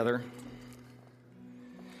Together.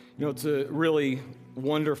 It's a really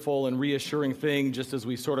wonderful and reassuring thing just as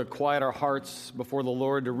we sort of quiet our hearts before the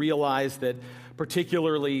Lord to realize that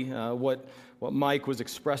particularly what Mike was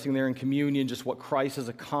expressing there in communion, just what Christ has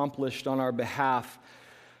accomplished on our behalf,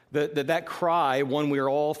 that cry, one we are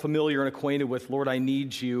all familiar and acquainted with, Lord, I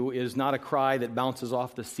need you, is not a cry that bounces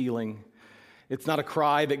off the ceiling. It's not a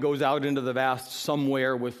cry that goes out into the vast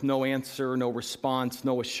somewhere with no answer, no response,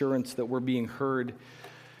 no assurance that we're being heard.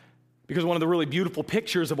 Because one of the really beautiful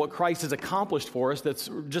pictures of what Christ has accomplished for us, it's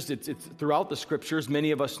throughout the Scriptures,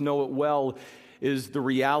 many of us know it well, is the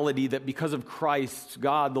reality that because of Christ,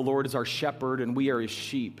 God, the Lord, is our shepherd and we are his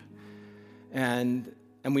sheep. And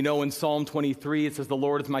we know in Psalm 23, it says, the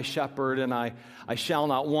Lord is my shepherd and I shall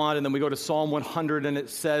not want. And then we go to Psalm 100 and it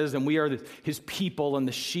says, and we are his people and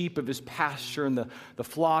the sheep of his pasture and the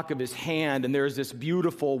flock of his hand. And there's this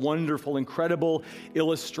beautiful, wonderful, incredible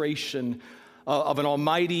illustration of an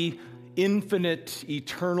almighty, infinite,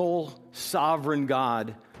 eternal, sovereign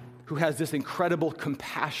God who has this incredible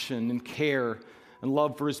compassion and care and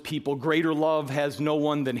love for his people. Greater love has no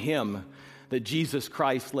one than him, that Jesus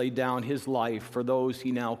Christ laid down his life for those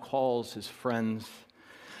he now calls his friends.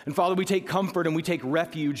 And Father, we take comfort and we take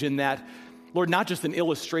refuge in that, Lord, not just an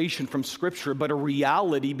illustration from Scripture, but a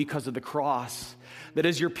reality because of the cross. That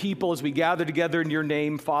as your people, as we gather together in your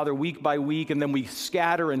name, Father, week by week, and then we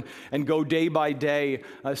scatter and go day by day,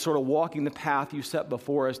 sort of walking the path you set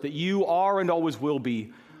before us, that you are and always will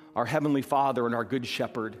be our heavenly Father and our good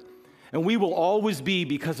shepherd. And we will always be,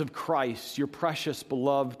 because of Christ, your precious,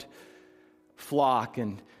 beloved flock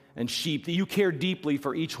and sheep, that you care deeply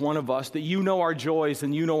for each one of us, that you know our joys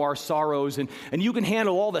and you know our sorrows, and you can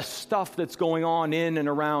handle all the stuff that's going on in and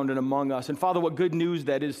around and among us. And Father, what good news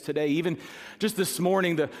that is today. Even just this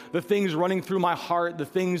morning, the things running through my heart, the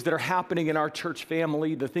things that are happening in our church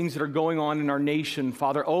family, the things that are going on in our nation,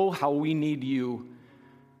 Father, oh, how we need you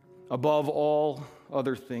above all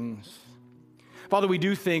other things. Father, we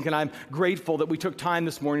do think, and I'm grateful that we took time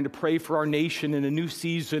this morning to pray for our nation in a new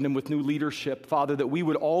season and with new leadership, Father, that we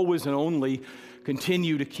would always and only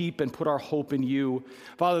continue to keep and put our hope in you.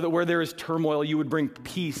 Father, that where there is turmoil, you would bring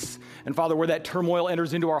peace. And Father, where that turmoil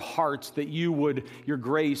enters into our hearts, that you would, your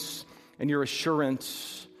grace and your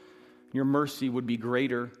assurance, your mercy would be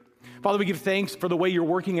greater. Father, we give thanks for the way you're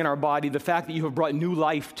working in our body, the fact that you have brought new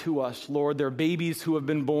life to us, Lord. There are babies who have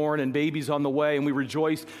been born and babies on the way, and we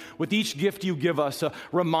rejoice with each gift you give us, a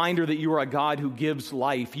reminder that you are a God who gives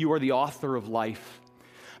life. You are the author of life.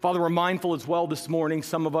 Father, we're mindful as well this morning.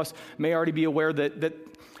 Some of us may already be aware that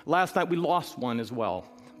last night we lost one as well.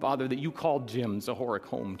 Father, that you called Jim Zahorik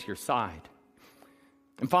home to your side.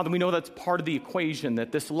 And Father, we know that's part of the equation,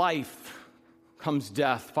 that this life comes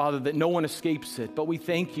death, Father, that no one escapes it. But we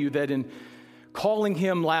thank you that in calling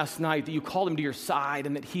him last night, that you called him to your side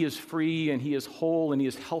and that he is free and he is whole and he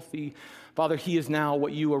is healthy. Father, he is now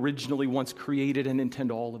what you originally once created and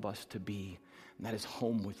intend all of us to be, and that is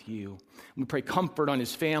home with you. And we pray comfort on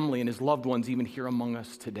his family and his loved ones even here among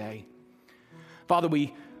us today. Father,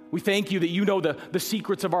 we thank you that you know the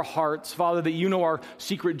secrets of our hearts, Father, that you know our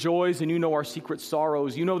secret joys and you know our secret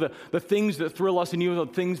sorrows. You know the things that thrill us and you know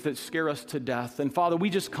the things that scare us to death. And Father, we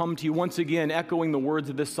just come to you once again, echoing the words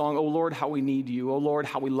of this song, oh Lord, how we need you. Oh Lord,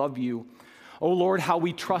 how we love you. Oh Lord, how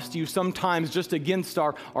we trust you, sometimes just against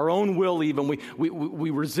our own will even. We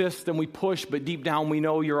resist and we push, but deep down we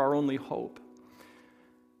know you're our only hope.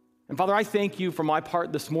 And Father, I thank you for my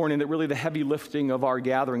part this morning that really the heavy lifting of our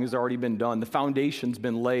gathering has already been done. The foundation's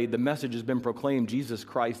been laid. The message has been proclaimed. Jesus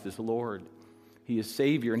Christ is Lord. He is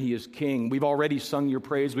Savior and he is King. We've already sung your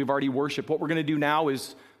praise. We've already worshiped. What we're going to do now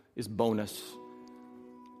is bonus.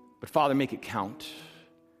 But Father, make it count.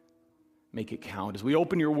 Make it count. As we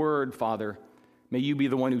open your word, Father, may you be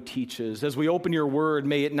the one who teaches. As we open your word,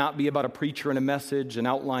 may it not be about a preacher and a message, an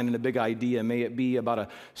outline and a big idea. May it be about a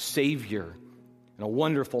Savior and a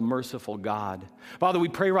wonderful, merciful God. Father, we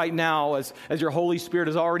pray right now as your Holy Spirit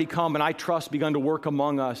has already come and I trust begun to work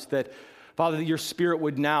among us, that, Father, that your Spirit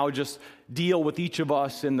would now just deal with each of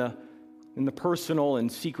us in the personal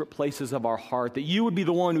and secret places of our heart, that you would be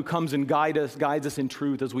the one who comes and guides us in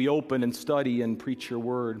truth as we open and study and preach your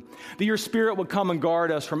word, that your Spirit would come and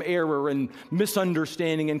guard us from error and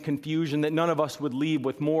misunderstanding and confusion, that none of us would leave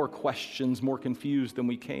with more questions, more confused than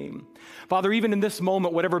we came. Father, even in this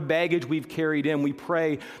moment, whatever baggage we've carried in, we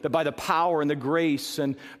pray that by the power and the grace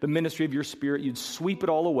and the ministry of your Spirit, you'd sweep it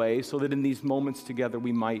all away so that in these moments together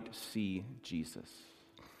we might see Jesus.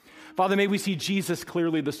 Father, may we see Jesus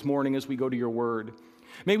clearly this morning as we go to your word.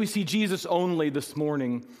 May we see Jesus only this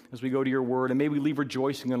morning as we go to your word, and may we leave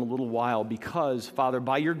rejoicing in a little while because, Father,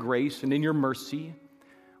 by your grace and in your mercy,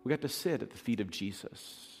 we got to sit at the feet of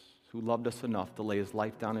Jesus. who loved us enough to lay his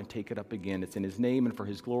life down and take it up again. It's in his name and for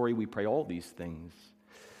his glory we pray all these things.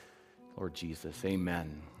 Lord Jesus,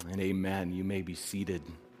 amen and amen. You may be seated.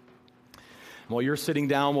 While you're sitting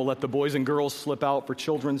down, we'll let the boys and girls slip out for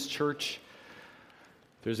children's church.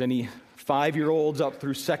 If there's any 5-year-olds up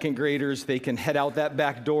through second graders, they can head out that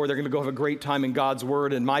back door. They're going to go have a great time in God's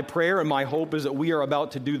Word. And my prayer and my hope is that we are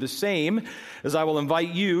about to do the same, as I will invite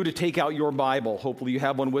you to take out your Bible. Hopefully you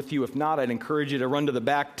have one with you. If not, I'd encourage you to run to the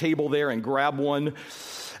back table there and grab one.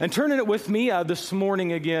 And turn it with me this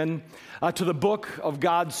morning again to the book of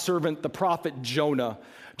God's servant, the prophet Jonah.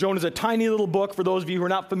 Jonah's a tiny little book. For those of you who are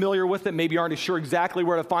not familiar with it, maybe aren't sure exactly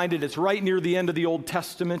where to find it, it's right near the end of the Old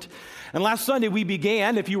Testament. And last Sunday we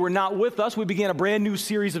began, if you were not with us, we began a brand new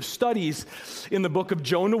series of studies in the book of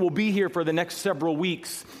Jonah. We'll be here for the next several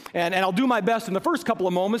weeks. And I'll do my best in the first couple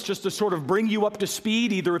of moments just to sort of bring you up to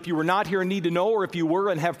speed, either if you were not here and need to know, or if you were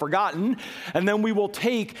and have forgotten. And then we will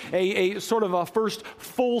take a sort of a first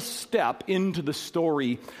full step into the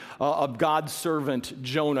story of God's servant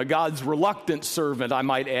Jonah, God's reluctant servant, I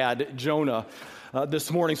might add, Jonah.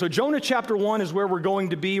 This morning. So Jonah chapter 1 is where we're going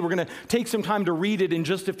to be. We're going to take some time to read it in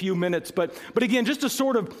just a few minutes. But again, just to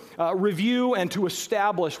sort of review and to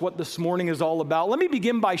establish what this morning is all about, let me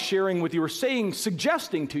begin by sharing with you, or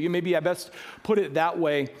suggesting to you, maybe I best put it that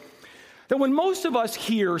way, that when most of us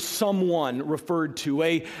hear someone referred to,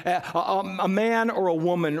 a man or a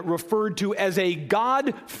woman referred to as a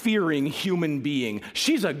God-fearing human being,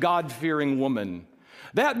 she's a God-fearing woman.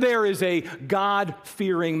 That there is a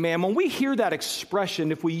God-fearing man. When we hear that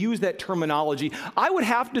expression, if we use that terminology, I would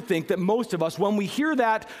have to think that most of us, when we hear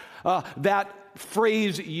that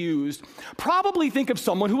phrase used, probably think of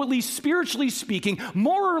someone who, at least spiritually speaking,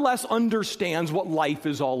 more or less understands what life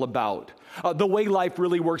is all about, the way life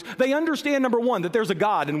really works. They understand, number one, that there's a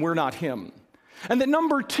God and we're not him. And that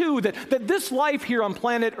number two, that this life here on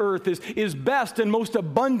planet Earth is best and most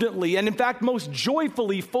abundantly, and in fact most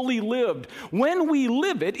joyfully fully lived when we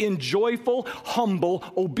live it in joyful, humble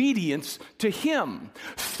obedience to him.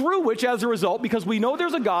 Through which, as a result, because we know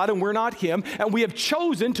there's a God and we're not him, and we have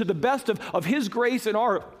chosen to the best of his grace and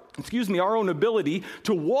our own ability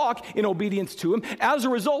to walk in obedience to him. As a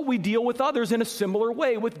result, we deal with others in a similar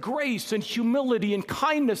way, with grace and humility and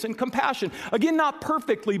kindness and compassion. Again, not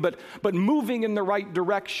perfectly, but moving in the right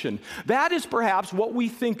direction. That is perhaps what we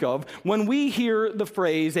think of when we hear the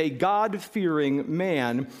phrase a God-fearing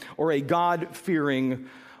man or a God-fearing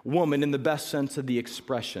woman in the best sense of the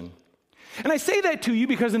expression. And I say that to you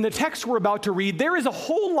because in the text we're about to read, there is a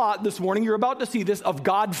whole lot this morning, you're about to see this, of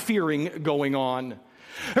God-fearing going on.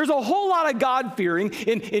 There's a whole lot of God-fearing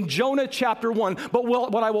in Jonah chapter 1. But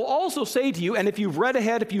what I will also say to you, and if you've read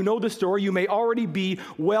ahead, if you know the story, you may already be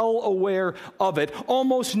well aware of it.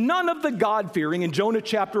 Almost none of the God-fearing in Jonah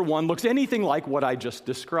chapter 1 looks anything like what I just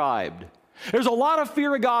described. There's a lot of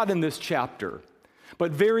fear of God in this chapter,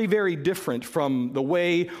 but very, very different from the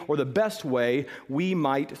way, or the best way, we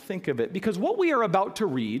might think of it. Because what we are about to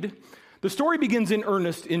read, the story begins in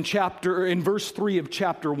earnest in verse 3 of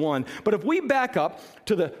chapter 1. But if we back up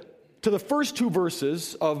to the first two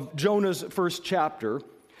verses of Jonah's first chapter,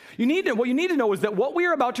 what you need to know is that what we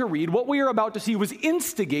are about to read, what we are about to see, was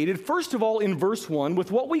instigated, first of all, in verse 1,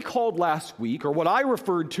 with what we called last week, or what I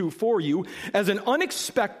referred to for you, as an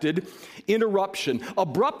unexpected interruption.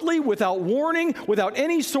 Abruptly, without warning, without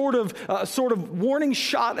any sort of warning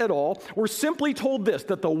shot at all, we're simply told this,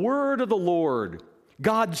 that the word of the Lord,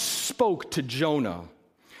 God spoke to Jonah,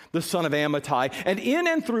 the son of Amittai, and in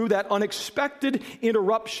and through that unexpected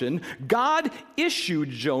interruption, God issued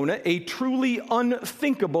Jonah a truly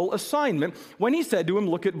unthinkable assignment when he said to him,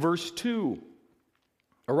 look at verse 2,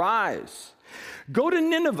 "Arise, go to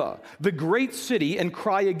Nineveh, the great city, and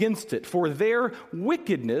cry against it, for their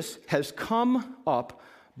wickedness has come up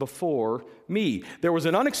before me." There was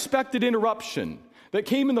an unexpected interruption that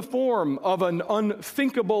came in the form of an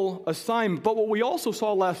unthinkable assignment. But what we also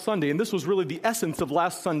saw last Sunday, and this was really the essence of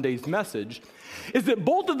last Sunday's message, is that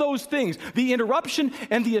both of those things, the interruption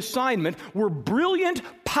and the assignment, were brilliant,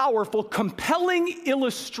 powerful, compelling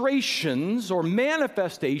illustrations or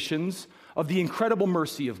manifestations of the incredible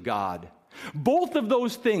mercy of God. Both of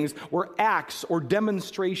those things were acts or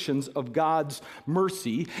demonstrations of God's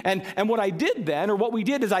mercy. And what I did then, or what we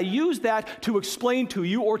did, is I used that to explain to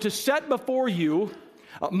you, or to set before you,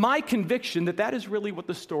 my conviction that is really what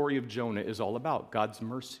the story of Jonah is all about, God's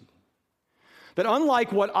mercy. That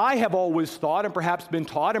unlike what I have always thought and perhaps been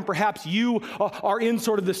taught, and perhaps you are in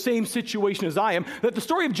sort of the same situation as I am, that the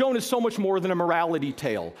story of Jonah is so much more than a morality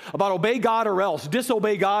tale about obey God or else,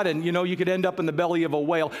 disobey God, and you could end up in the belly of a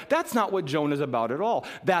whale. That's not what Jonah's about at all.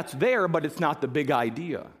 That's there, but it's not the big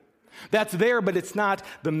idea. That's there, but it's not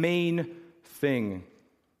the main thing.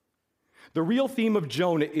 The real theme of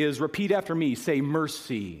Jonah is, repeat after me, say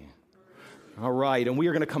mercy. All right, and we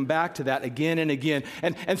are going to come back to that again and again.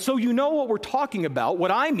 And so you know what we're talking about,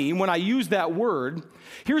 what I mean when I use that word.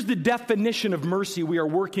 Here's the definition of mercy we are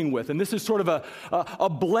working with. And this is sort of a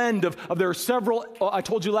blend of there are several, I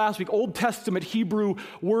told you last week, Old Testament Hebrew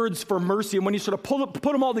words for mercy. And when you sort of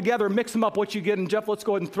put them all together and mix them up, what you get, and Jeff, let's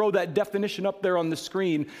go ahead and throw that definition up there on the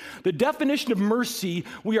screen. The definition of mercy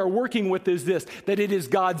we are working with is this, that it is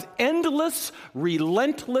God's endless,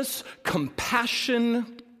 relentless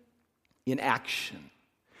compassion in action.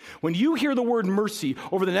 When you hear the word mercy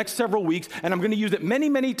over the next several weeks, and I'm going to use it many,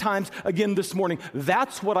 many times again this morning,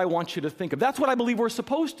 that's what I want you to think of. That's what I believe we're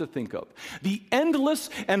supposed to think of. The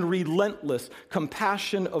endless and relentless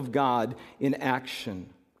compassion of God in action.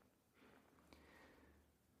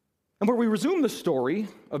 And where we resume the story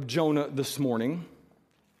of Jonah this morning,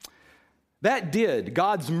 that did,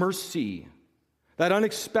 God's mercy, that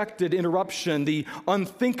unexpected interruption, the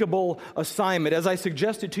unthinkable assignment, as I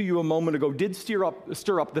suggested to you a moment ago, did stir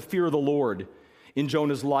up the fear of the Lord in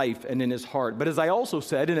Jonah's life and in his heart. But as I also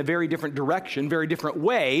said, in a very different direction, very different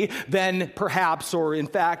way than perhaps, or in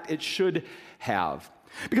fact, it should have.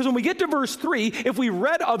 Because when we get to verse 3, if we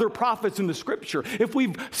read other prophets in the scripture, if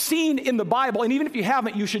we've seen in the Bible, and even if you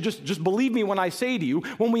haven't, you should just believe me when I say to you,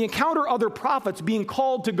 when we encounter other prophets being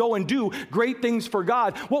called to go and do great things for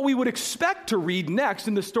God, what we would expect to read next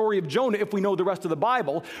in the story of Jonah, if we know the rest of the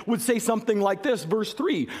Bible, would say something like this, verse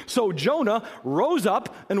 3. So Jonah rose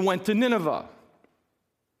up and went to Nineveh.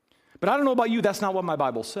 But I don't know about you, that's not what my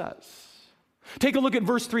Bible says. Take a look at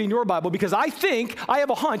verse 3 in your Bible, because I have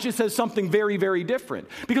a hunch it says something very, very different.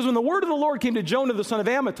 Because when the word of the Lord came to Jonah, the son of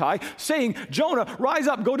Amittai, saying, Jonah, rise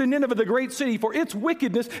up, go to Nineveh, the great city, for its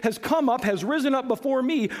wickedness has risen up before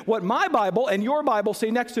me. What my Bible and your Bible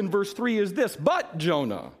say next in verse 3 is this, but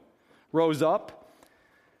Jonah rose up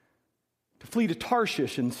to flee to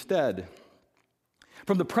Tarshish instead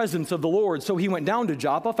from the presence of the Lord. So he went down to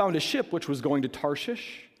Joppa, found a ship which was going to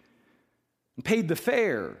Tarshish, and paid the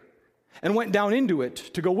fare, and went down into it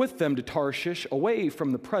to go with them to Tarshish, away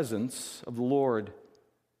from the presence of the Lord.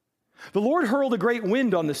 The Lord hurled a great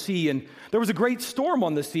wind on the sea, and there was a great storm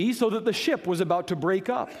on the sea, so that the ship was about to break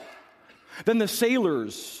up. Then the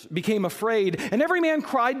sailors became afraid, and every man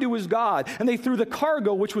cried to his God, and they threw the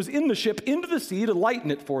cargo which was in the ship into the sea to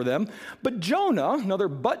lighten it for them. But Jonah,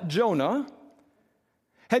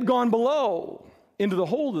 had gone below into the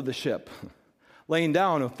hold of the ship, laying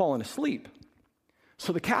down and fallen asleep.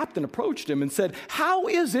 So the captain approached him and said, how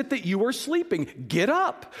is it that you are sleeping? Get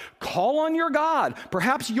up, call on your God.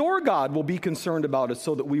 Perhaps your God will be concerned about us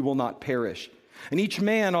so that we will not perish. And each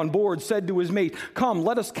man on board said to his mate, come,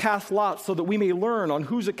 let us cast lots so that we may learn on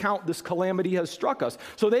whose account this calamity has struck us.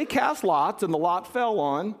 So they cast lots, and the lot fell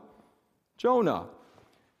on Jonah.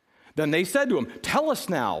 Then they said to him, tell us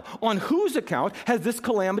now, on whose account has this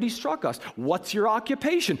calamity struck us? What's your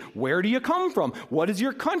occupation? Where do you come from? What is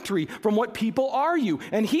your country? From what people are you?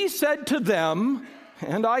 And he said to them,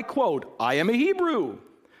 and I quote, I am a Hebrew.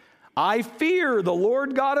 I fear the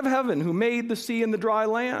Lord God of heaven, who made the sea and the dry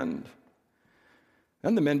land.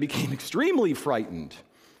 Then the men became extremely frightened.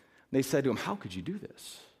 They said to him, how could you do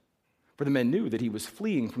this? For the men knew that he was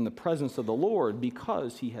fleeing from the presence of the Lord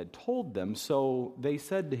because he had told them. So they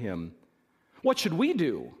said to him, what should we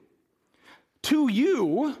do to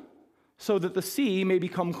you so that the sea may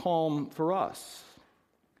become calm for us?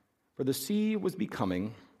 For the sea was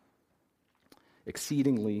becoming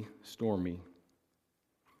exceedingly stormy.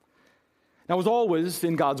 Now, as always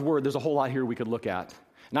in God's word, there's a whole lot here we could look at.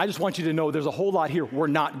 And I just want you to know there's a whole lot here we're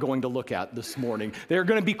not going to look at this morning. There are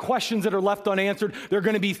going to be questions that are left unanswered. There are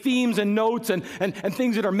going to be themes and notes and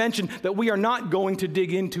things that are mentioned that we are not going to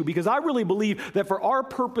dig into, because I really believe that for our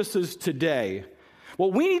purposes today,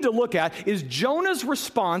 what we need to look at is Jonah's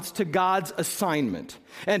response to God's assignment.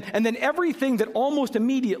 And then everything that almost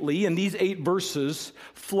immediately in these 8 verses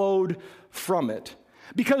flowed from it.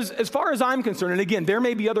 Because as far as I'm concerned, and again, there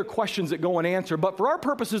may be other questions that go unanswered, but for our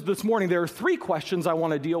purposes this morning, there are 3 questions I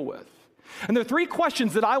want to deal with. And there are 3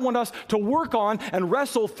 questions that I want us to work on and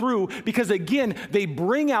wrestle through, because again, they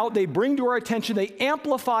bring to our attention, they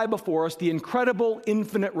amplify before us the incredible,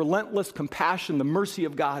 infinite, relentless compassion, the mercy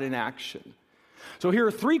of God in action. So here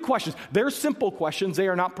are 3 questions. They're simple questions. They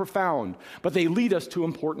are not profound, but they lead us to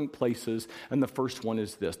important places. And the first one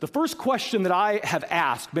is this. The first question that I have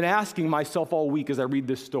been asking myself all week as I read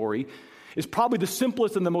this story, is probably the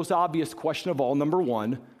simplest and the most obvious question of all.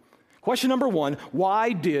 Question number one,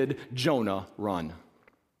 why did Jonah run?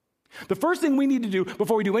 The first thing we need to do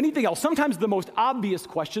before we do anything else, sometimes the most obvious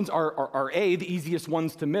questions are A, the easiest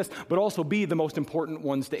ones to miss, but also B, the most important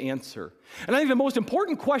ones to answer. And I think the most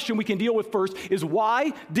important question we can deal with first is,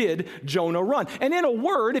 why did Jonah run? And in a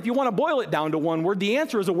word, if you want to boil it down to one word, the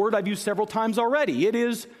answer is a word I've used several times already. It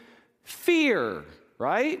is fear,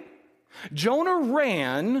 right? Jonah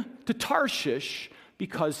ran to Tarshish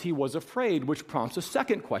because he was afraid, which prompts a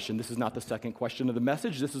second question. This is not the second question of the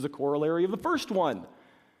message. This is a corollary of the first one.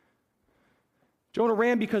 Jonah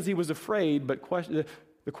ran because he was afraid, but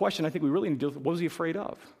the question I think we really need to deal with, what was he afraid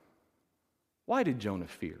of? Why did Jonah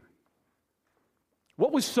fear?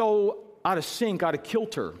 What was so out of sync, out of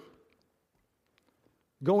kilter,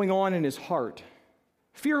 going on in his heart?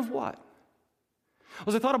 Fear of what?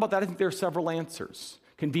 As I thought about that, I think there are several answers.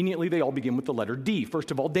 Conveniently, they all begin with the letter D.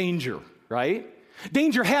 First of all, danger, right?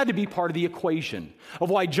 Danger had to be part of the equation of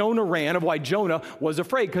why Jonah ran, of why Jonah was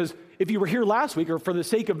afraid. Because if you were here last week, or for the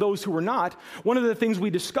sake of those who were not, one of the things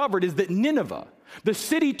we discovered is that Nineveh, the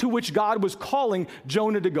city to which God was calling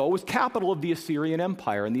Jonah to go, was capital of the Assyrian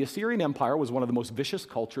Empire. And the Assyrian Empire was one of the most vicious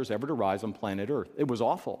cultures ever to rise on planet Earth. It was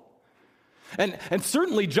awful. And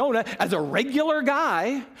certainly Jonah, as a regular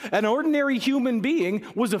guy, an ordinary human being,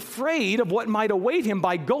 was afraid of what might await him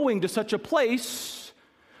by going to such a place,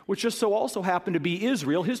 which just so also happened to be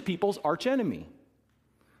Israel, his people's archenemy.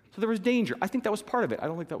 So there was danger. I think that was part of it. I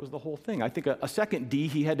don't think that was the whole thing. I think a second D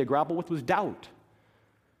he had to grapple with was doubt.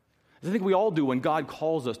 I think we all do when God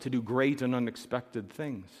calls us to do great and unexpected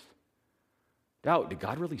things. Doubt. Did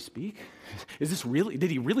God really speak?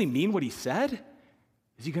 Did he really mean what he said?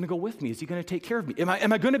 Is he going to go with me? Is he going to take care of me?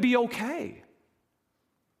 Am I going to be okay?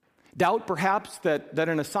 Doubt, perhaps, that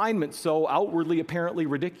an assignment so outwardly apparently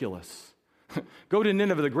ridiculous. Go to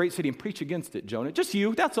Nineveh, the great city, and preach against it, Jonah. Just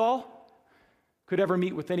you, that's all. Could ever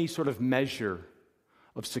meet with any sort of measure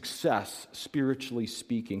of success, spiritually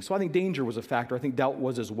speaking. So I think danger was a factor. I think doubt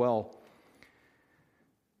was as well.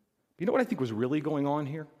 You know what I think was really going on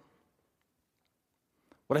here?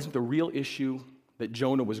 What I think the real issue that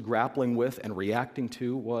Jonah was grappling with and reacting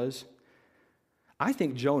to was, I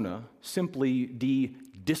think Jonah simply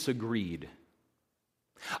disagreed.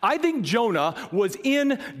 I think Jonah was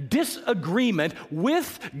in disagreement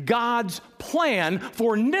with God's plan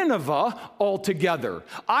for Nineveh altogether.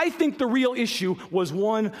 I think the real issue was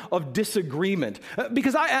one of disagreement.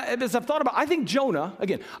 Because as I've thought about it, I think Jonah,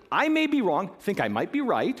 again, I may be wrong, think I might be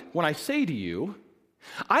right when I say to you,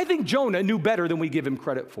 I think Jonah knew better than we give him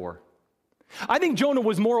credit for. I think Jonah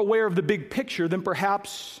was more aware of the big picture than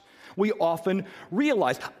perhaps we often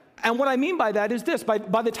realize. And what I mean by that is this. By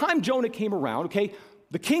the time Jonah came around, okay,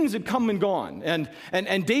 the kings had come and gone,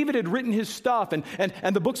 and David had written his stuff,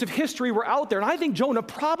 and the books of history were out there. And I think Jonah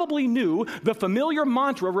probably knew the familiar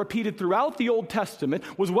mantra repeated throughout the Old Testament,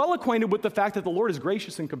 was well acquainted with the fact that the Lord is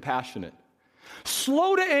gracious and compassionate,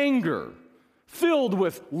 slow to anger, filled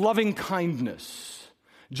with loving kindness.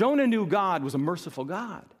 Jonah knew God was a merciful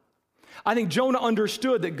God. I think Jonah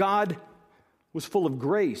understood that God was full of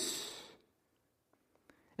grace.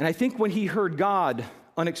 And I think when he heard God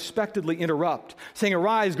unexpectedly interrupt, saying,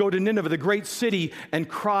 "Arise, go to Nineveh, the great city, and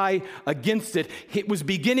cry against it," it was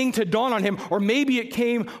beginning to dawn on him, or maybe it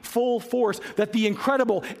came full force, that the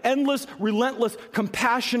incredible, endless, relentless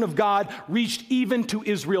compassion of God reached even to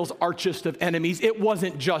Israel's archest of enemies. It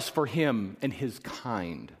wasn't just for him and his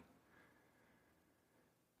kind.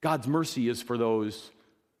 God's mercy is for those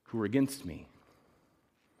who are against me,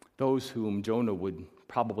 those whom Jonah would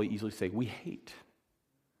probably easily say, we hate.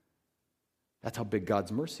 That's how big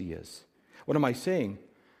God's mercy is. What am I saying?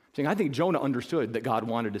 I'm saying I think Jonah understood that God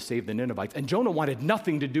wanted to save the Ninevites, and Jonah wanted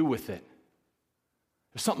nothing to do with it.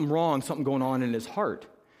 There's something wrong, something going on in his heart.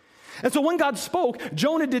 And so when God spoke,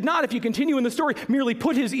 Jonah did not, if you continue in the story, merely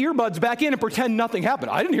put his earbuds back in and pretend nothing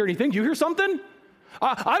happened. I didn't hear anything. Did you hear something?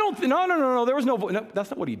 No, there was no,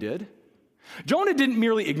 that's not what he did. Jonah didn't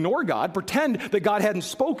merely ignore God, pretend that God hadn't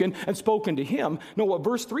spoken and spoken to him. No, what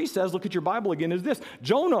verse 3 says, look at your Bible again, is this.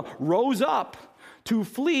 Jonah rose up to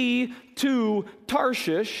flee to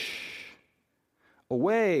Tarshish,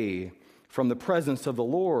 away from the presence of the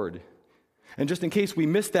Lord. And just in case we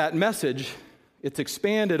missed that message, it's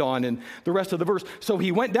expanded on in the rest of the verse. So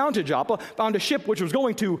he went down to Joppa, found a ship which was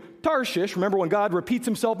going to Tarshish. Remember, when God repeats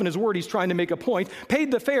himself in his word, he's trying to make a point. Paid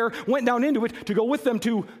the fare, went down into it to go with them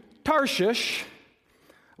to Tarshish,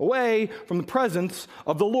 away from the presence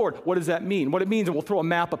of the Lord. What does that mean? What it means, and we'll throw a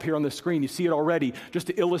map up here on the screen. You see it already, just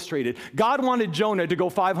to illustrate it. God wanted Jonah to go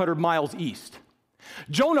 500 miles east.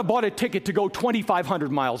 Jonah bought a ticket to go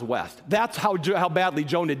 2,500 miles west. That's how badly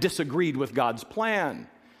Jonah disagreed with God's plan.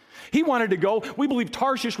 He wanted to go, we believe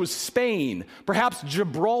Tarshish was Spain, perhaps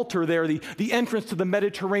Gibraltar there, the entrance to the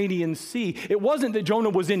Mediterranean Sea. It wasn't that Jonah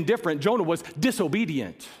was indifferent. Jonah was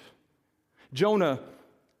disobedient. Jonah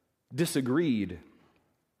disagreed.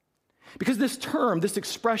 Because this term, this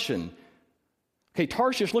expression, okay,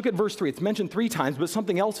 Tarshish, look at verse 3. It's mentioned 3 times, but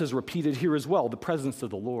something else is repeated here as well, the presence of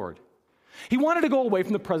the Lord. He wanted to go away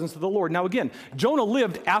from the presence of the Lord. Now again, Jonah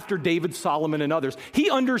lived after David, Solomon, and others. He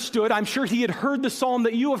understood, I'm sure he had heard the psalm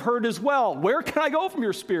that you have heard as well. Where can I go from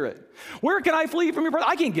your spirit? Where can I flee from your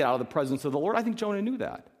presence? I can't get out of the presence of the Lord. I think Jonah knew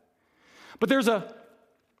that. But there's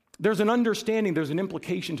an understanding, there's an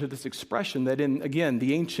implication to this expression that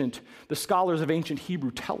the scholars of ancient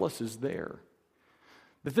Hebrew tell us is there.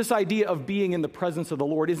 That this idea of being in the presence of the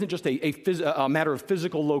Lord isn't just a matter of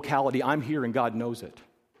physical locality. I'm here and God knows it.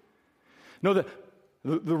 No,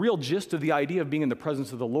 the real gist of the idea of being in the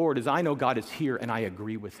presence of the Lord is I know God is here and I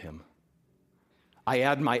agree with him. I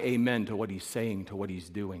add my amen to what he's saying, to what he's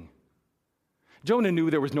doing. Jonah knew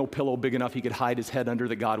there was no pillow big enough he could hide his head under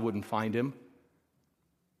that God wouldn't find him.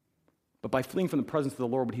 But by fleeing from the presence of the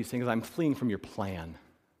Lord, what he's saying is I'm fleeing from your plan.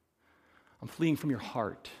 I'm fleeing from your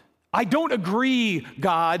heart. I don't agree,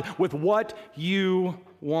 God, with what you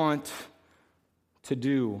want to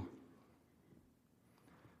do.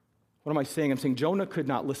 What am I saying? I'm saying Jonah could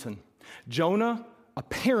not listen. Jonah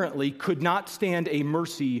apparently could not stand a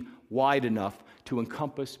mercy wide enough to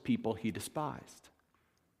encompass people he despised.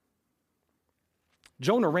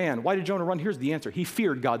 Jonah ran. Why did Jonah run? Here's the answer. He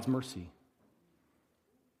feared God's mercy.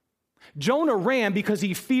 Jonah ran because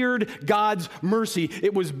he feared God's mercy.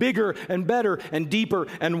 It was bigger and better and deeper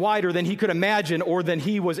and wider than he could imagine or than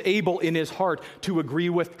he was able in his heart to agree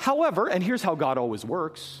with. However, and here's how God always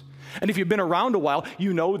works, and if you've been around a while,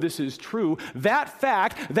 you know this is true. That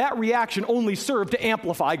fact, that reaction only served to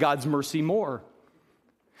amplify God's mercy more.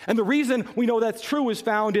 And the reason we know that's true is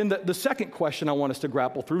found in the second question I want us to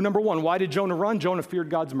grapple through. Number 1, why did Jonah run? Jonah feared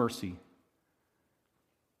God's mercy.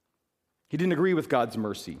 He didn't agree with God's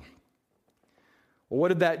mercy. Well, what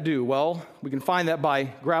did that do? Well, we can find that by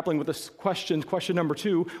grappling with this question. Question number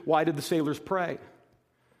 2, why did the sailors pray?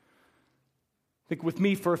 Think with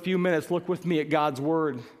me for a few minutes. Look with me at God's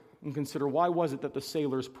word and consider why was it that the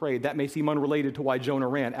sailors prayed? That may seem unrelated to why Jonah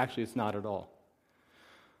ran. Actually, it's not at all.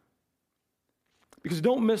 Because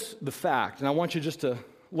don't miss the fact, and I want you just to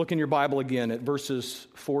look in your Bible again at verses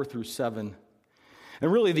 4 through 7.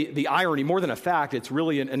 And really the irony, more than a fact, it's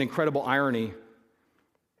really an incredible irony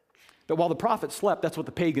that while the prophet slept, that's what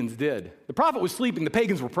the pagans did. The prophet was sleeping, the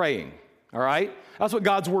pagans were praying, all right? That's what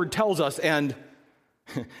God's word tells us, and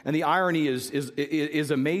the irony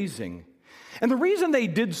is amazing. And the reason they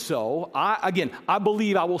did so, I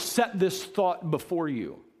believe I will set this thought before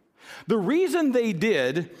you. The reason they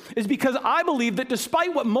did is because I believe that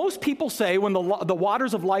despite what most people say when the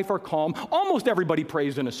waters of life are calm, almost everybody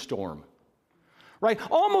prays in a storm. Right?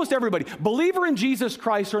 Almost everybody, believer in Jesus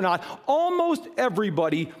Christ or not, almost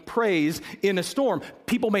everybody prays in a storm.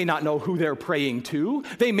 People may not know who they're praying to.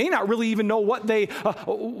 They may not really even know what they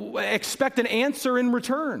expect an answer in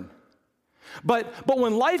return. But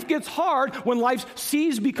when life gets hard, when life's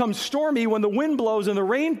seas become stormy, when the wind blows and the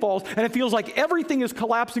rain falls, and it feels like everything is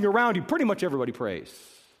collapsing around you, pretty much everybody prays.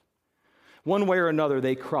 One way or another,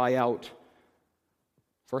 they cry out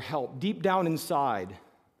for help. Deep down inside,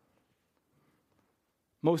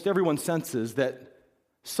 most everyone senses that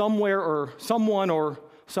somewhere or someone or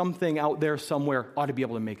something out there somewhere ought to be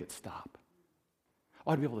able to make it stop,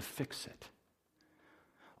 ought to be able to fix it,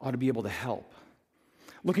 ought to be able to help.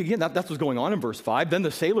 Look again, that's what's going on in verse 5. Then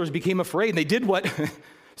the sailors became afraid, and they did what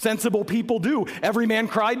sensible people do. Every man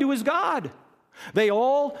cried to his God. They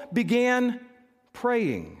all began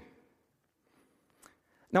praying.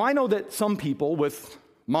 Now, I know that some people with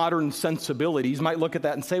modern sensibilities might look at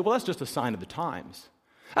that and say, well, that's just a sign of the times.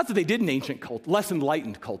 That's what they did in ancient less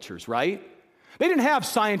enlightened cultures, right? They didn't have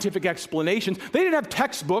scientific explanations. They didn't have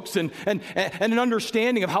textbooks and an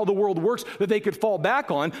understanding of how the world works that they could fall back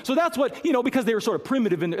on. So that's what, because they were sort of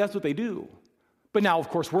primitive, and that's what they do. But now, of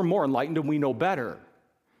course, we're more enlightened and we know better.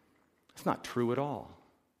 That's not true at all.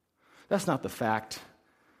 That's not the fact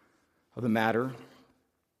of the matter.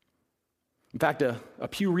 In fact, a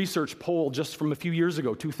Pew Research poll just from a few years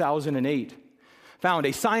ago, 2008,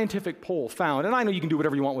 a scientific poll found, and I know you can do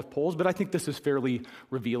whatever you want with polls, but I think this is fairly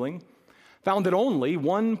revealing, found that only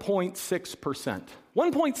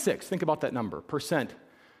 1.6%, think about that number, percent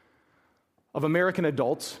of American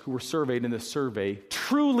adults who were surveyed in this survey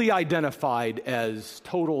truly identified as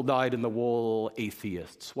total dyed-in-the-wool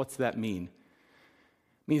atheists. What's that mean?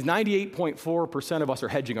 It means 98.4% of us are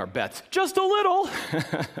hedging our bets. Just a little.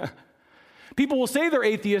 People will say they're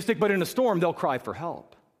atheistic, but in a storm, they'll cry for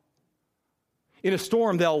help. In a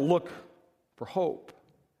storm, they'll look for hope.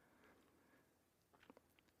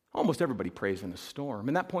 Almost everybody prays in a storm,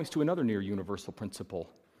 and that points to another near universal principle,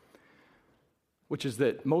 which is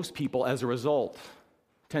that most people, as a result,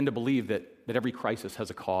 tend to believe that every crisis has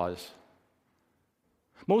a cause.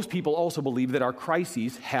 Most people also believe that our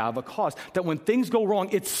crises have a cause, that when things go wrong,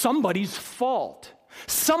 it's somebody's fault.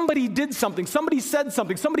 Somebody did something, somebody said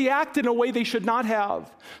something, somebody acted in a way they should not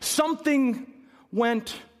have. Something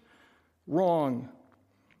went wrong.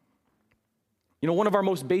 You know, one of our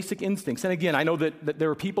most basic instincts, and again, I know that there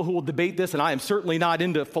are people who will debate this, and I am certainly not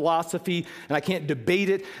into philosophy, and I can't debate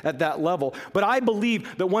it at that level, but I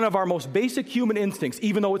believe that one of our most basic human instincts,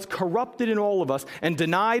 even though it's corrupted in all of us and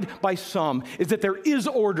denied by some, is that there is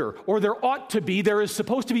order, or there ought to be, there is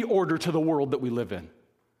supposed to be order to the world that we live in.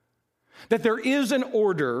 That there is an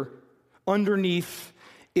order underneath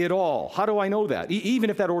it all. How do I know that? Even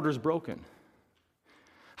if that order is broken.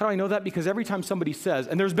 How do I know that? Because every time somebody says,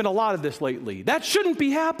 and there's been a lot of this lately, that shouldn't be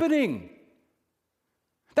happening.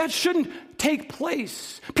 That shouldn't take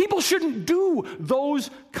place. People shouldn't do those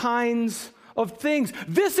kinds of things.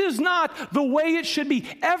 This is not the way it should be.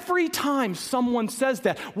 Every time someone says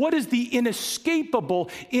that, what is the inescapable,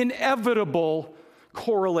 inevitable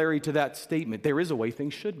corollary to that statement? There is a way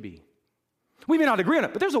things should be. We may not agree on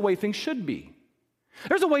it, but there's a way things should be.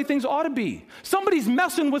 There's a way things ought to be. Somebody's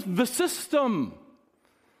messing with the system.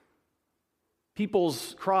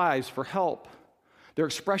 People's cries for help, their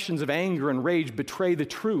expressions of anger and rage betray the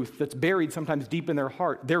truth that's buried sometimes deep in their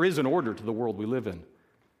heart. There is an order to the world we live in.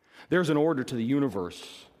 There's an order to the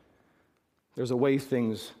universe. There's a way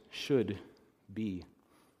things should be.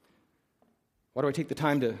 Why do I take the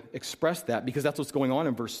time to express that? Because that's what's going on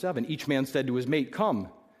in verse 7. Each man said to his mate, "Come,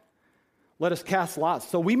 let us cast lots,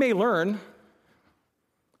 so we may learn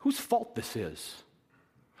whose fault this is.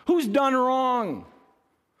 Who's done wrong?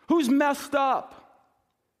 Who's messed up?"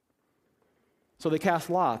 So they cast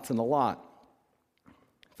lots, and the lot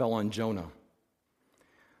fell on Jonah.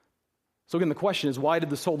 So again, the question is, why did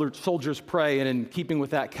the soldiers pray, and in keeping with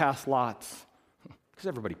that, cast lots? Because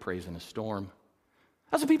everybody prays in a storm.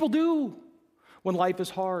 That's what people do when life is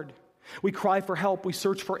hard. We cry for help, we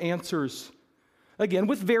search for answers. Again,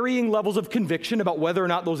 with varying levels of conviction about whether or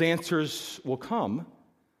not those answers will come.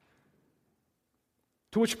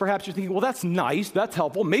 To which perhaps you're thinking, well, that's nice, that's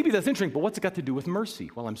helpful, maybe that's interesting, but what's it got to do with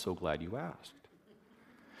mercy? Well, I'm so glad you asked.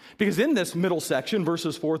 Because in this middle section,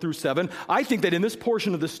 verses 4 through 7, I think that in this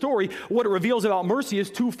portion of the story, what it reveals about mercy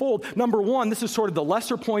is twofold. Number one, this is sort of the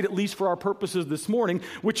lesser point, at least for our purposes this morning,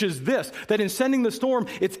 which is this, that in sending the storm,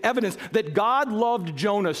 it's evidence that God loved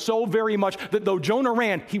Jonah so very much that though Jonah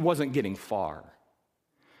ran, he wasn't getting far.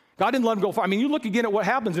 God didn't let him go far. I mean, you look again at what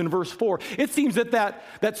happens in verse 4. It seems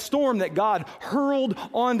that storm that God hurled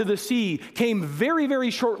onto the sea came very,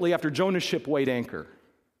 very shortly after Jonah's ship weighed anchor.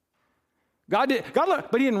 But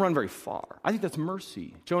he didn't run very far. I think that's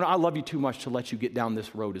mercy. Jonah, I love you too much to let you get down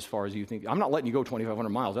this road as far as you think. I'm not letting you go 2,500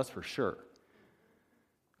 miles, that's for sure.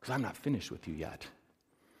 Because I'm not finished with you yet.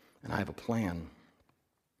 And I have a plan.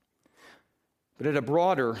 But at a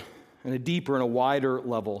broader and a deeper and a wider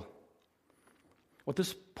level, what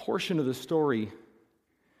this portion of the story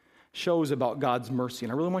shows about God's mercy,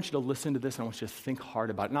 and I really want you to listen to this, and I want you to think hard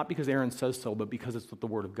about it, not because Aaron says so, but because it's what the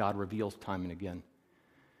Word of God reveals time and again.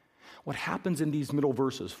 What happens in these middle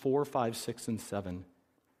verses, 4, 5, 6, and 7,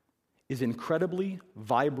 is incredibly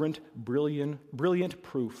vibrant, brilliant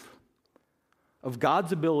proof of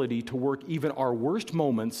God's ability to work even our worst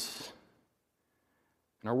moments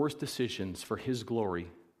and our worst decisions for His glory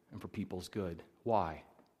and for people's good. Why?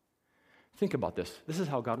 Think about this. This is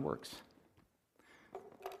how God works.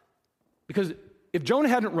 Because if Jonah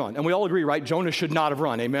hadn't run, and we all agree, right? Jonah should not have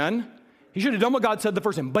run, amen? He should have done what God said the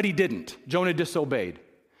first time, but he didn't. Jonah disobeyed.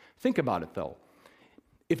 Think about it, though.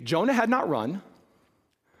 If Jonah had not run,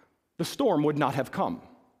 the storm would not have come.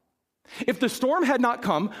 If the storm had not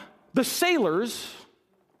come, the sailors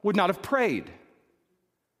would not have prayed.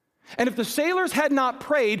 And if the sailors had not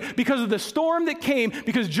prayed because of the storm that came,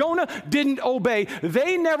 because Jonah didn't obey,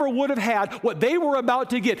 they never would have had what they were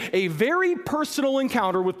about to get, a very personal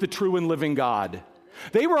encounter with the true and living God.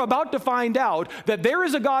 They were about to find out that there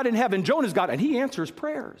is a God in heaven, Jonah's God, and He answers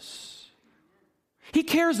prayers. He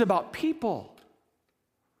cares about people.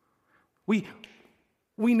 We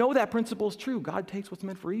know that principle is true. God takes what's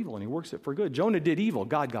meant for evil and He works it for good. Jonah did evil.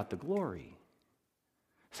 God got the glory.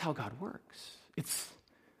 That's how God works.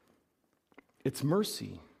 It's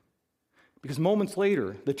mercy. Because moments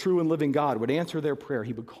later, the true and living God would answer their prayer.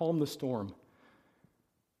 He would calm the storm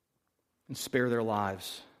and spare their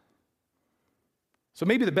lives. So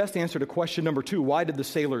maybe the best answer to question number 2, why did the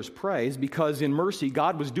sailors pray, is because in mercy,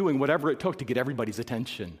 God was doing whatever it took to get everybody's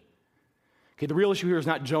attention. Okay, the real issue here is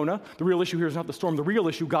not Jonah. The real issue here is not the storm. The real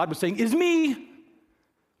issue, God was saying, is me.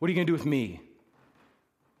 What are you going to do with me?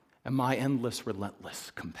 And my endless,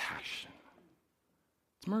 relentless compassion.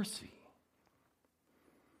 It's mercy.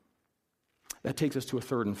 That takes us to a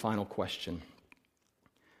third and final question.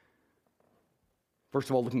 First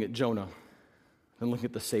of all, looking at Jonah, then looking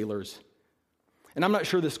at the sailors. And I'm not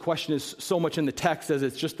sure this question is so much in the text as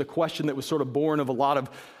it's just the question that was sort of born of a lot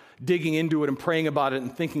of digging into it and praying about it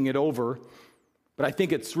and thinking it over. But I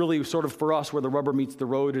think it's really sort of for us where the rubber meets the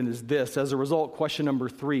road, and is this. As a result, question number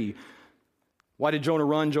 3, why did Jonah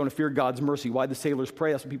run? Jonah feared God's mercy. Why did the sailors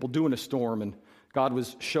pray? That's what people do in a storm, and God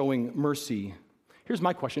was showing mercy. Here's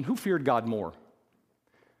my question. Who feared God more?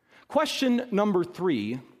 Question number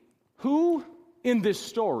 3, who in this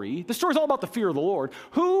story, the story's all about the fear of the Lord,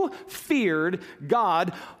 who feared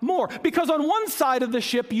God more? Because on one side of the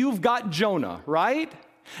ship, you've got Jonah, right?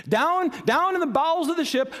 Down in the bowels of the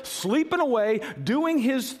ship, sleeping away, doing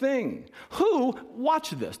his thing. Who,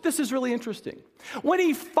 watch this, this is really interesting. When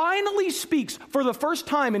he finally speaks for the first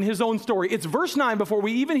time in his own story, it's verse 9 before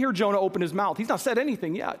we even hear Jonah open his mouth. He's not said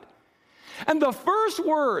anything yet. And the first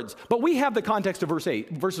words, but we have the context of verse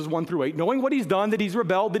 8, verses 1 through 8, knowing what he's done, that he's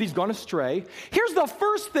rebelled, that he's gone astray. Here's the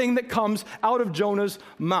first thing that comes out of Jonah's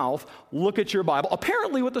mouth. Look at your Bible.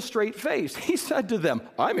 Apparently with a straight face. He said to them,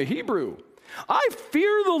 I'm a Hebrew. I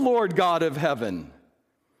fear the Lord God of heaven,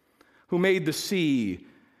 who made the sea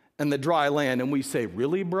and the dry land. And we say,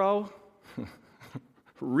 really, bro?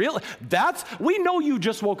 Really? We know you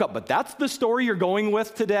just woke up, but that's the story you're going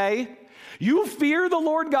with today? You fear the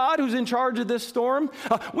Lord God who's in charge of this storm?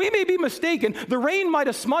 We may be mistaken. The rain might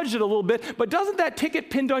have smudged it a little bit, but doesn't that ticket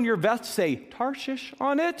pinned on your vest say Tarshish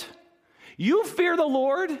on it? You fear the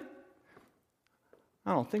Lord?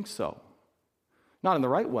 I don't think so. Not in the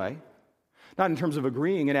right way. Not in terms of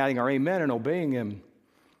agreeing and adding our amen and obeying him,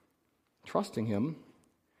 trusting him.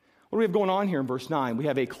 What do we have going on here in verse 9? We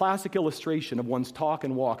have a classic illustration of one's talk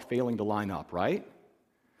and walk failing to line up, right?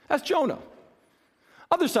 That's Jonah.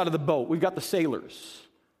 Other side of the boat, we've got the sailors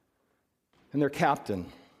and their captain,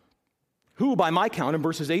 who, by my count, in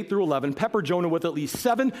verses 8 through 11, pepper Jonah with at least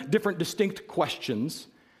 7 different distinct questions,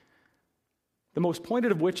 the most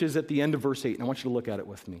pointed of which is at the end of verse 8, and I want you to look at it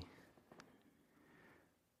with me.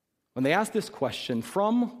 When they ask this question,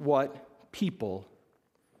 from what people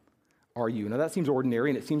are you? Now that seems ordinary,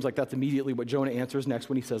 and it seems like that's immediately what Jonah answers next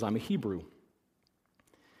when he says, I'm a Hebrew.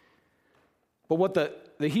 But what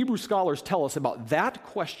the Hebrew scholars tell us about that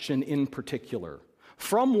question in particular,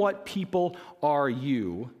 from what people are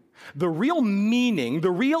you, the real meaning,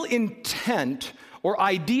 the real intent or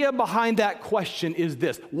idea behind that question is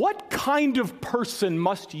this: what kind of person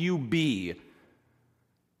must you be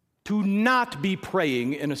to not be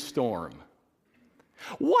praying in a storm?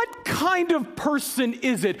 What kind of person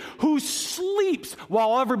is it who sleeps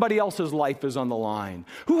while everybody else's life is on the line?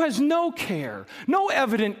 Who has no care, no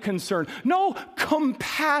evident concern, no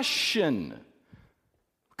compassion?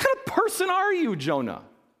 What kind of person are you, Jonah,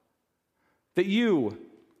 that you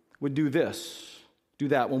would do this, do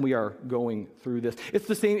that when we are going through this? It's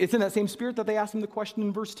in that same spirit that they asked him the question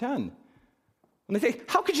in verse 10. When they say,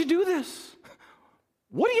 how could you do this?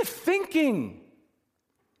 What are you thinking?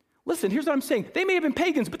 Listen, here's what I'm saying. They may have been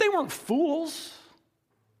pagans, but they weren't fools.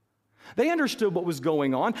 They understood what was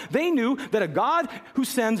going on. They knew that a God who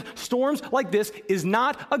sends storms like this is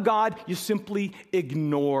not a God you simply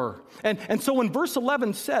ignore. And so when verse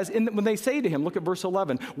 11 says, when they say to him, look at verse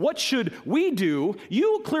 11, what should we do?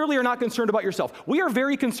 You clearly are not concerned about yourself. We are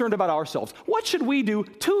very concerned about ourselves. What should we do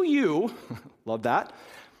to you, love that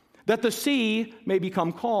the sea may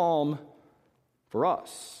become calm for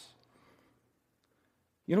us?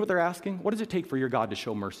 You know what they're asking? What does it take for your God to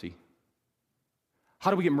show mercy?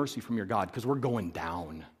 How do we get mercy from your God? Because we're going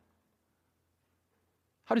down.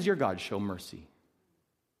 How does your God show mercy?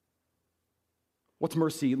 What's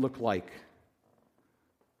mercy look like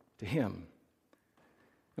to him?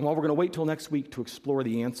 And while we're going to wait till next week to explore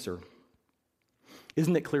the answer,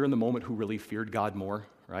 isn't it clear in the moment who really feared God more,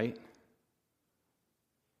 right?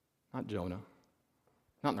 Not Jonah.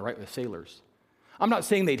 Not in the right with the sailors. I'm not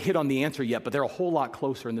saying they'd hit on the answer yet, but they're a whole lot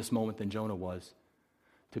closer in this moment than Jonah was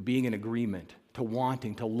to being in agreement, to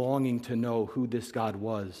wanting, to longing to know who this God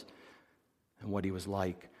was and what he was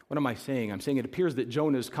like. What am I saying? I'm saying it appears that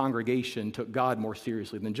Jonah's congregation took God more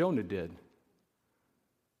seriously than Jonah did.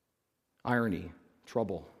 Irony,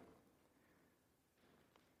 trouble.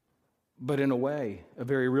 But in a way, a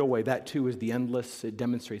very real way, that too is it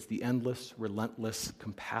demonstrates the endless, relentless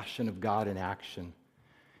compassion of God in action.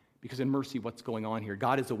 Because in mercy, what's going on here?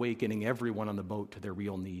 God is awakening everyone on the boat to their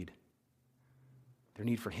real need. Their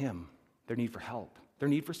need for him, their need for help, their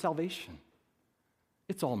need for salvation.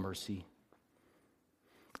 It's all mercy.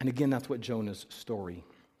 And again, that's what Jonah's story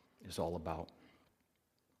is all about.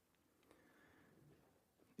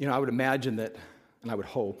 I would imagine that, and I would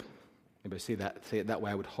hope, maybe I say it that way,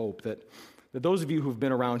 I would hope that those of you who've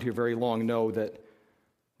been around here very long know that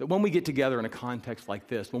when we get together in a context like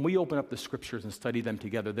this, when we open up the scriptures and study them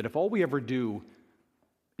together, that if all we ever do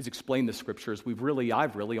is explain the scriptures,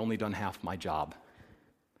 I've really only done half my job.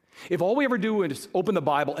 If all we ever do is open the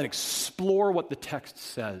Bible and explore what the text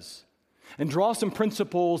says, and draw some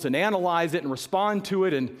principles and analyze it and respond to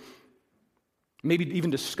it and maybe even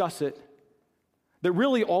discuss it, that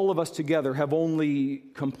really all of us together have only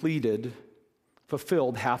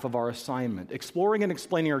fulfilled half of our assignment. Exploring and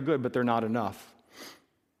explaining are good, but they're not enough.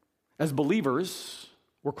 As believers,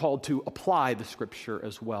 we're called to apply the scripture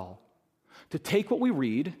as well. To take what we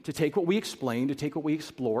read, to take what we explain, to take what we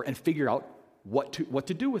explore, and figure out what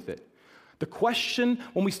to do with it. The question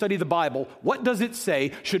when we study the Bible, what does it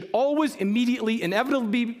say, should always immediately,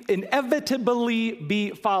 inevitably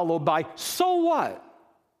be followed by, so what?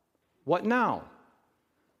 What now?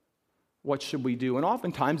 What should we do? And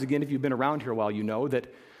oftentimes, again, if you've been around here a while, you know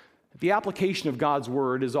that the application of God's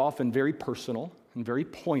word is often very personal and very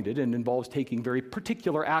pointed and involves taking very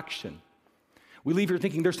particular action. We leave here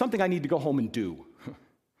thinking, there's something I need to go home and do.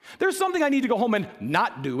 There's something I need to go home and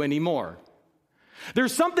not do anymore.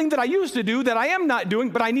 There's something that I used to do that I am not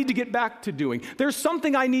doing, but I need to get back to doing. There's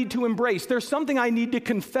something I need to embrace. There's something I need to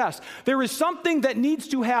confess. There is something that needs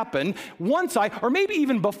to happen once or maybe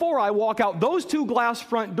even before I walk out those two glass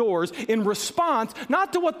front doors in response,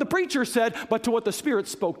 not to what the preacher said, but to what the Spirit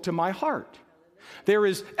spoke to my heart. There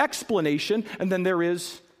is explanation, and then there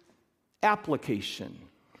is application.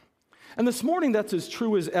 And this morning, that's as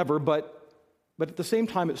true as ever, but at the same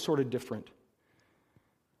time, it's sort of different.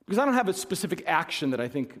 Because I don't have a specific action that I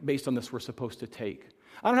think, based on this, we're supposed to take.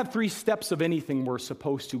 I don't have 3 steps of anything we're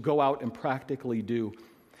supposed to go out and practically do.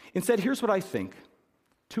 Instead, here's what I think.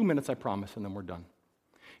 2 minutes, I promise, and then we're done.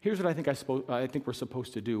 Here's what I think we're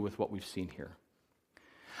supposed to do with what we've seen here.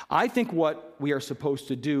 I think what we are supposed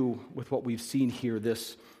to do with what we've seen here,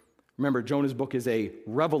 remember, Jonah's book is a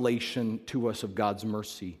revelation to us of God's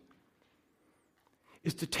mercy,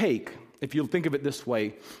 is to take, if you'll think of it this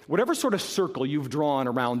way, whatever sort of circle you've drawn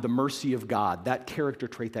around the mercy of God, that character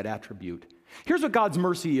trait, that attribute. Here's what God's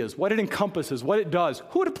mercy is, what it encompasses, what it does,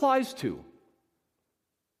 who it applies to,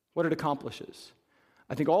 what it accomplishes.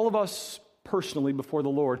 I think all of us personally before the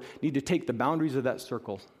Lord need to take the boundaries of that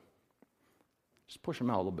circle, just push them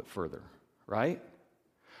out a little bit further, right?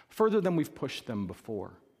 Further than we've pushed them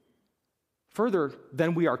before. Further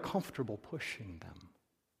than we are comfortable pushing them.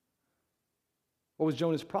 What was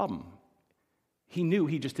Jonah's problem? He knew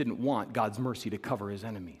he just didn't want God's mercy to cover his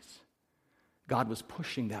enemies. God was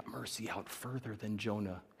pushing that mercy out further than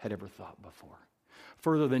Jonah had ever thought before.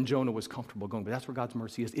 Further than Jonah was comfortable going. But that's where God's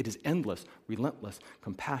mercy is. It is endless, relentless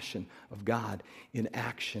compassion of God in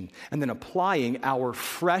action. And then applying our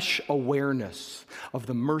fresh awareness of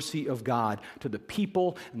the mercy of God to the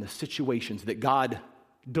people and the situations that God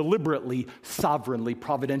deliberately, sovereignly,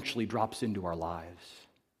 providentially drops into our lives.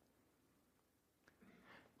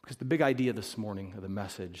 Because the big idea this morning of the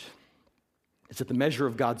message is that the measure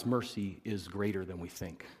of God's mercy is greater than we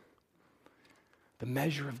think. The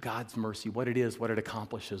measure of God's mercy, what it is, what it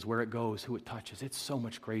accomplishes, where it goes, who it touches, it's so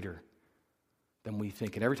much greater than we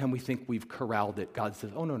think. And every time we think we've corralled it, God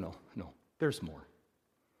says, oh, no, there's more.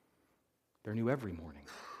 They're new every morning.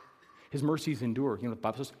 His mercies endure, the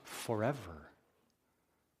Bible says, forever.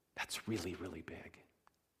 That's really, really big.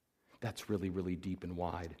 That's really, really deep and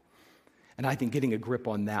wide. And I think getting a grip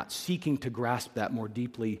on that, seeking to grasp that more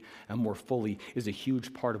deeply and more fully is a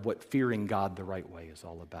huge part of what fearing God the right way is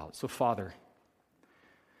all about. So, Father,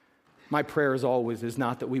 my prayer as always is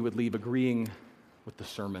not that we would leave agreeing with the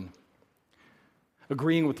sermon,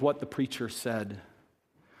 agreeing with what the preacher said,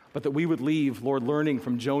 but that we would leave, Lord, learning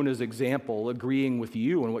from Jonah's example, agreeing with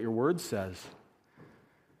you and what your word says,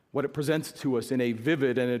 what it presents to us in a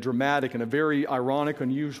vivid and a dramatic and a very ironic,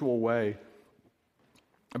 unusual way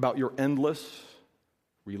about your endless,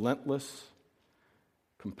 relentless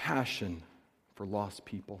compassion for lost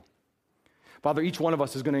people. Father, each one of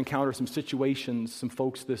us is going to encounter some situations, some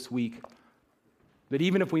folks this week, that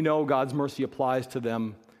even if we know God's mercy applies to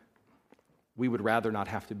them, we would rather not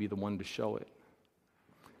have to be the one to show it.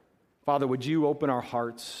 Father, would you open our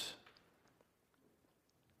hearts,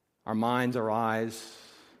 our minds, our eyes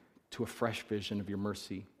to a fresh vision of your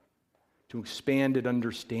mercy, to expanded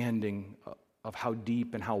understanding of how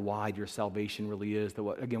deep and how wide your salvation really is, that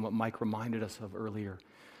what Mike reminded us of earlier,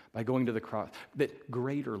 by going to the cross, that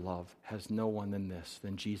greater love has no one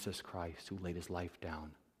than Jesus Christ, who laid his life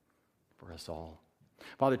down for us all.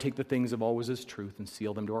 Father, take the things of always as truth and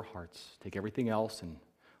seal them to our hearts. Take everything else and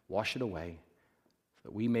wash it away, so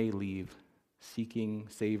that we may leave seeking,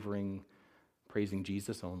 savoring, praising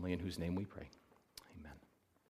Jesus only, in whose name we pray.